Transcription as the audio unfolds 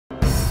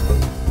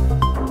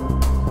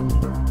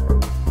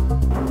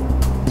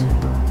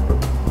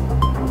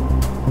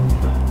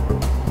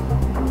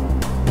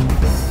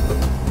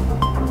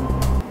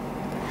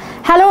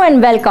Hello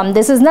and welcome.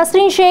 This is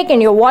Nasreen Sheikh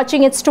and you're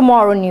watching It's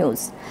Tomorrow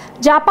News.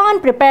 Japan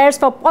prepares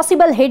for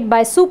possible hit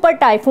by Super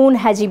Typhoon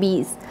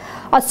Hagibis.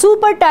 A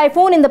super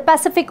typhoon in the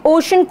Pacific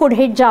Ocean could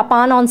hit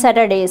Japan on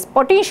Saturdays,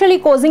 potentially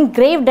causing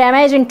grave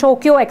damage in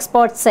Tokyo,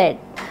 experts said.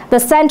 The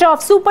center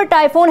of Super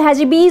Typhoon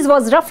Hagibis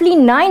was roughly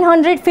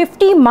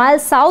 950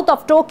 miles south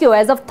of Tokyo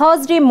as of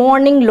Thursday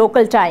morning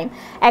local time,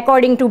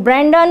 according to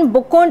Brendan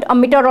Bukund, a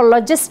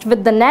meteorologist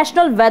with the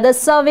National Weather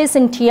Service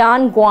in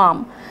Tian,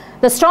 Guam.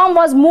 The storm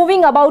was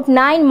moving about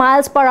 9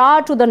 miles per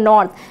hour to the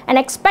north and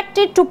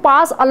expected to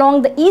pass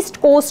along the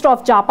east coast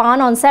of Japan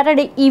on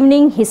Saturday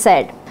evening, he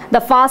said. The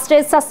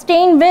fastest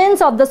sustained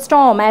winds of the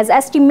storm, as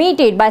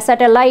estimated by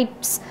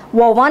satellites,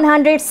 were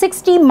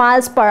 160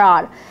 miles per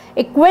hour,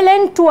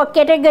 equivalent to a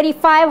Category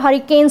 5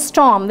 hurricane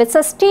storm with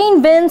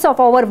sustained winds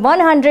of over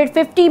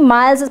 150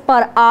 miles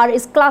per hour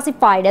is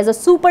classified as a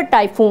super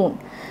typhoon.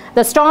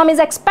 The storm is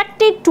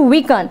expected to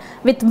weaken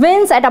with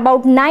winds at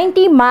about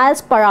 90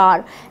 miles per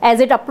hour.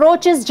 As it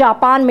approaches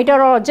Japan,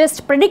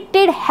 meteorologists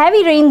predicted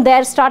heavy rain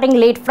there starting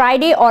late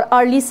Friday or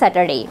early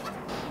Saturday.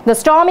 The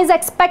storm is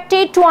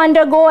expected to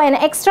undergo an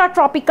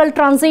extratropical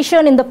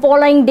transition in the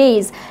following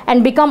days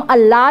and become a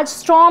large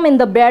storm in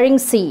the Bering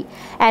Sea.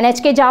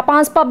 NHK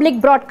Japan's public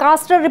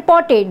broadcaster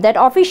reported that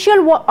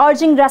officials were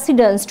urging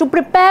residents to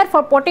prepare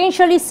for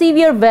potentially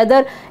severe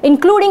weather,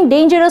 including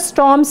dangerous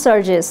storm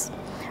surges.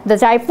 The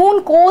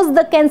typhoon caused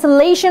the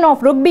cancellation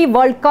of Rugby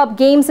World Cup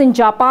games in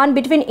Japan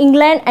between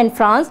England and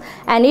France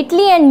and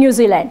Italy and New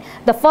Zealand,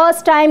 the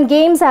first time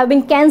games have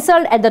been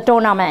cancelled at the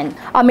tournament.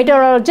 A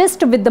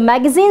meteorologist with the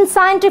magazine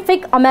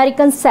Scientific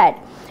American said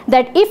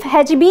that if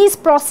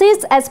Hagibis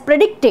proceeds as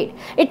predicted,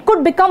 it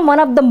could become one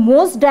of the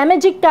most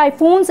damaging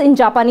typhoons in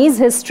Japanese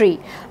history.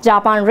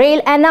 Japan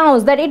Rail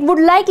announced that it would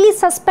likely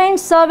suspend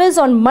service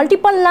on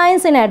multiple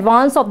lines in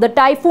advance of the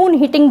typhoon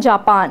hitting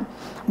Japan.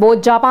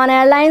 Both Japan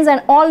Airlines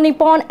and All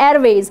Nippon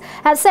Airways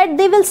have said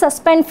they will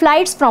suspend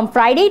flights from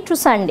Friday to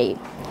Sunday.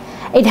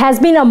 It has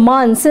been a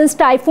month since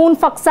Typhoon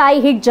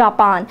Faxai hit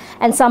Japan,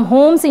 and some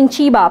homes in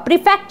Chiba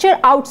Prefecture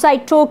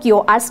outside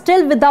Tokyo are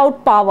still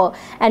without power,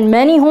 and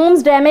many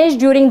homes damaged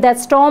during that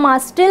storm are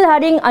still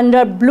hiding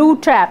under blue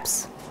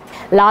traps.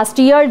 Last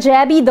year,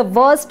 Jebi, the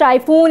worst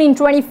typhoon in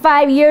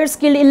 25 years,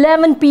 killed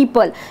 11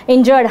 people,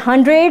 injured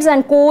hundreds,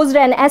 and caused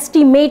an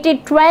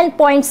estimated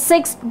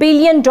 $12.6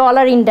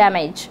 billion in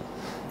damage.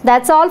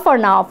 That's all for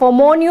now. For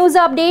more news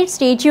updates,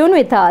 stay tuned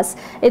with us.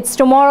 It's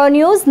Tomorrow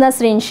News,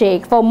 Nasreen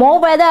Sheikh. For more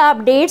weather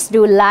updates,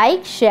 do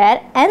like,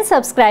 share and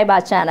subscribe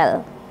our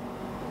channel.